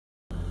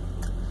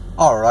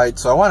Alright,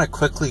 so I want to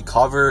quickly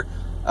cover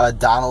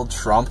Donald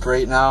Trump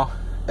right now.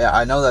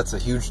 I know that's a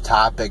huge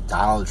topic,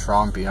 Donald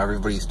Trump,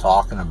 everybody's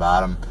talking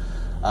about him.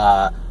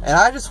 And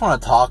I just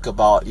want to talk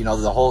about,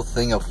 the whole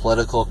thing of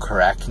political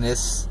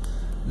correctness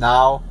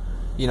now.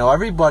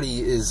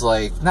 Everybody is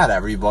like, not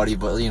everybody,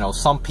 but,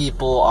 some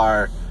people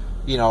are,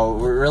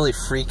 really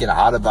freaking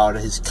out about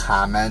his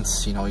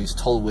comments. He's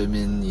told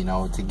women,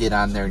 to get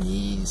on their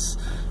knees.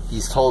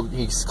 He's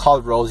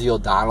called Rosie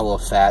O'Donnell a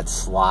fat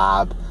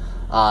slob.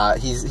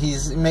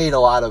 He's made a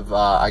lot of,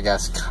 I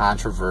guess,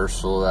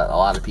 controversial, that a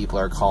lot of people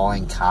are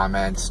calling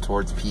comments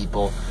towards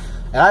people.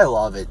 And I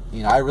love it.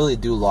 I really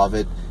do love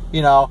it.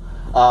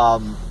 And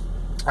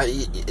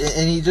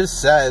he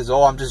just says,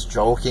 oh, I'm just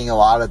joking a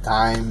lot of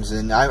times.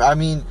 And I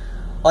mean,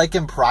 like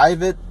in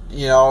private,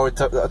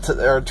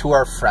 to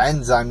our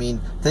friends, I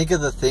mean, think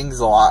of the things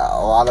a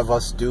lot of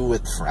us do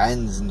with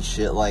friends and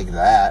shit like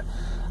that.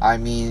 I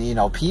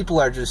mean,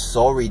 people are just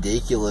so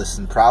ridiculous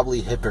and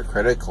probably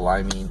hypocritical.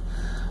 I mean,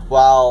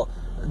 while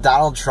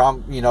Donald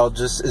Trump,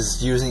 just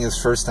is using his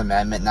First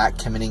Amendment, not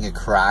committing a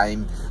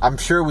crime, I'm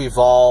sure we've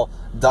all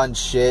done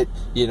shit,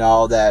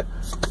 that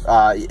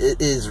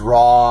it is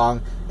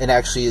wrong and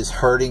actually is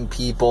hurting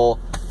people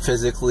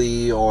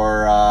physically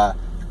or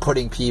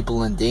putting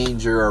people in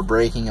danger or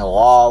breaking a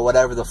law,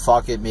 whatever the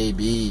fuck it may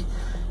be,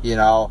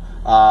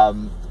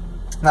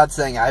 Not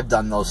saying I've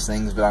done those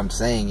things, but I'm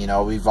saying,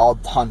 we've all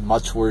done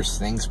much worse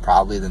things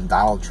probably than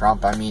Donald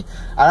Trump. I mean,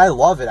 and I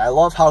love it. I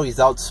love how he's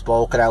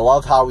outspoken. I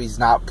love how he's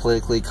not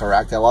politically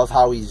correct. I love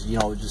how he's,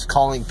 just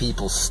calling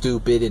people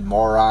stupid and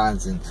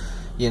morons and,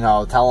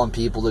 telling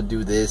people to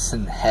do this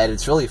and head.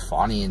 It's really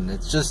funny, and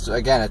it's just,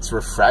 again, it's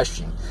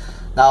refreshing.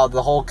 Now,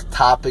 the whole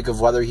topic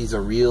of whether he's a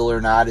real or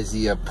not, is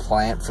he a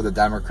plant for the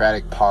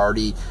Democratic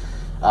Party?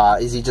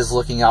 Is he just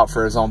looking out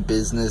for his own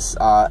business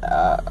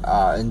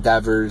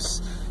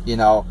endeavors? I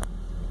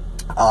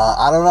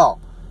don't know,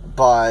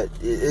 but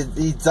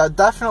he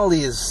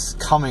definitely is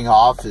coming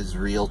off as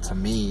real to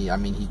me. I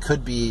mean, he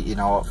could be,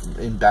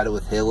 in bed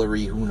with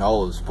Hillary, who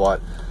knows,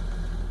 but,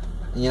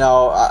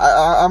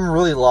 I'm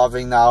really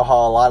loving now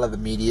how a lot of the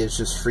media is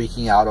just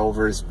freaking out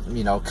over his,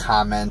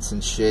 comments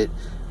and shit,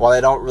 while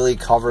they don't really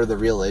cover the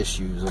real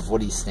issues of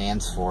what he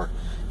stands for.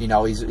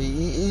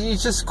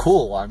 He's just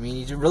cool. I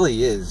mean, he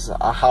really is.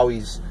 How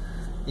he's,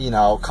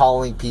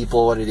 calling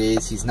people what it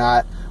is. He's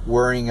not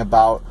worrying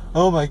about,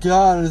 oh my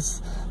god,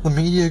 is the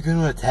media going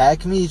to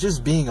attack me? He's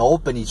just being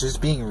open. He's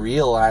just being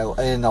real.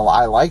 And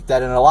I like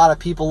that. And a lot of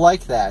people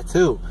like that,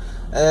 too.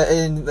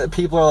 And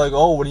people are like,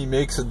 oh, when he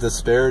makes a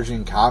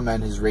disparaging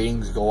comment, his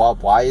ratings go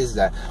up. Why is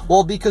that?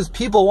 Well, because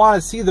people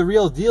want to see the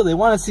real deal. They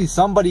want to see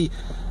somebody,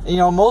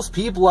 most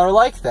people are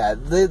like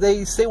that.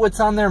 They say what's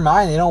on their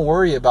mind. They don't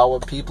worry about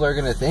what people are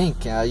going to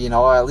think.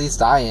 At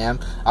least I am.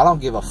 I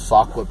don't give a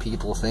fuck what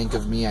people think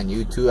of me on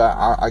YouTube.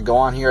 I go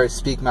on here, I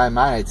speak my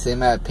mind, I say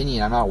my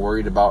opinion. I'm not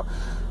worried about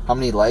how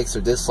many likes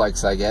or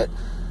dislikes I get.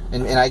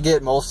 And I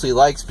get mostly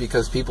likes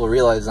because people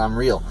realize I'm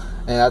real.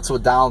 And that's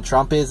what Donald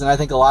Trump is, and I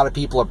think a lot of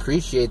people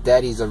appreciate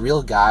that. He's a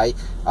real guy.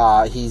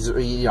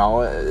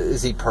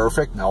 Is he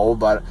perfect? No,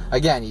 but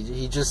again,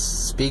 he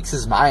just speaks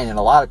his mind, and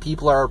a lot of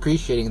people are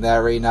appreciating that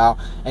right now,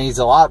 and he's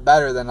a lot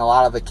better than a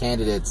lot of the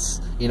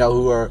candidates,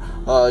 who are,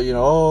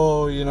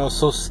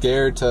 so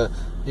scared to,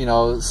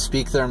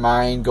 speak their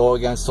mind, go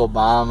against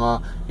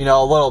Obama.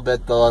 A little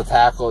bit they'll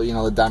tackle,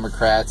 the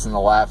Democrats and the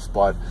left,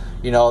 but,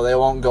 they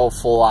won't go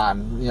full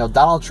on.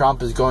 Donald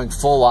Trump is going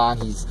full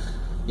on. He's,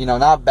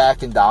 not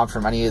backing down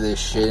from any of this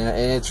shit,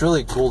 and it's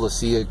really cool to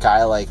see a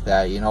guy like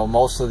that.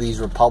 Most of these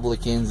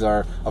Republicans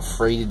are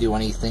afraid to do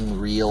anything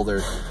real.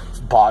 They're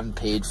bought and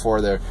paid for.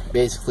 They're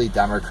basically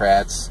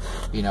Democrats,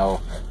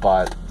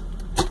 but,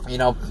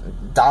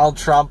 Donald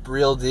Trump,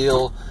 real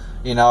deal.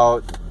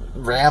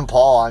 Rand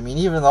Paul, I mean,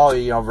 even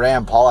though,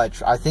 Rand Paul,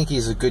 I think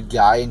he's a good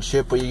guy and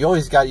shit, but you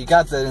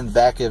got that in the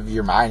back of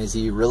your mind. Is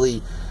he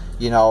really,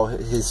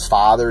 his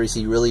father, is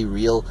he really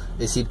real?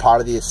 Is he part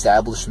of the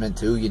establishment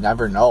too? You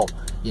never know.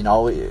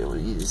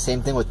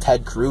 Same thing with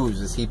Ted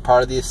Cruz. Is he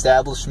part of the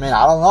establishment?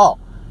 I don't know.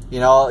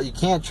 You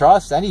can't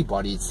trust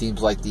anybody, it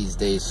seems like, these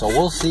days. So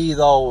we'll see,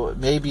 though.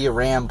 Maybe a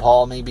Rand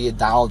Paul, maybe a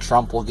Donald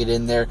Trump will get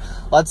in there.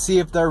 Let's see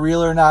if they're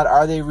real or not.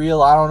 Are they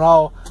real? I don't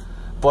know.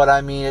 But, I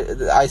mean,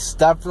 I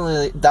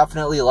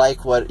definitely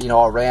like what,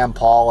 a Rand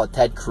Paul, a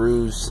Ted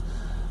Cruz,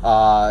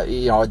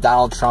 a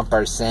Donald Trump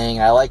are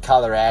saying. I like how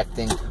they're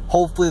acting.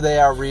 Hopefully they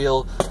are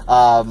real.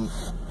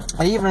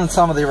 And even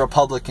some of the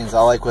Republicans,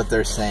 I like what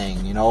they're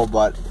saying,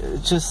 but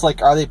it's just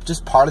like, are they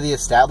just part of the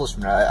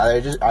establishment?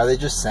 Are they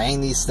just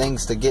saying these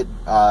things to get,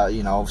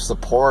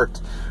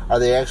 support? Are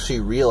they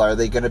actually real? Are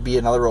they going to be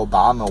another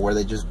Obama where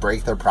they just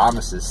break their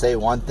promises, say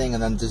one thing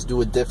and then just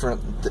do a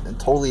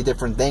totally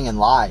different thing and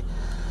lie?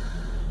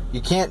 You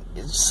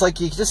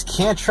just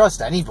can't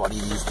trust anybody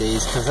these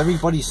days because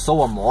everybody's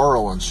so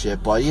immoral and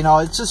shit. But,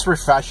 it's just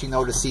refreshing,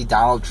 though, to see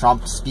Donald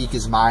Trump speak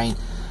his mind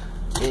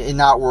and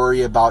not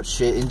worry about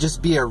shit and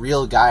just be a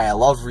real guy. I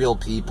love real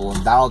people,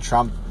 and Donald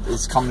Trump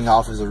is coming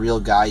off as a real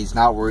guy. He's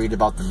not worried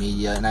about the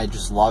media, and I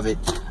just love it.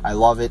 I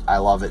love it. I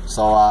love it.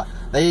 So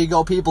there you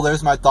go, people.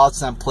 There's my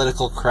thoughts on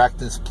political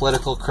correctness.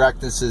 Political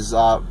correctness is,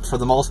 for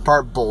the most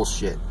part,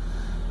 bullshit.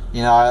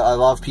 You know, I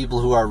love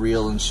people who are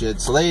real and shit.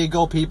 So there you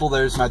go, people.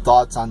 There's my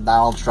thoughts on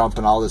Donald Trump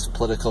and all this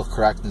political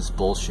correctness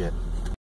bullshit.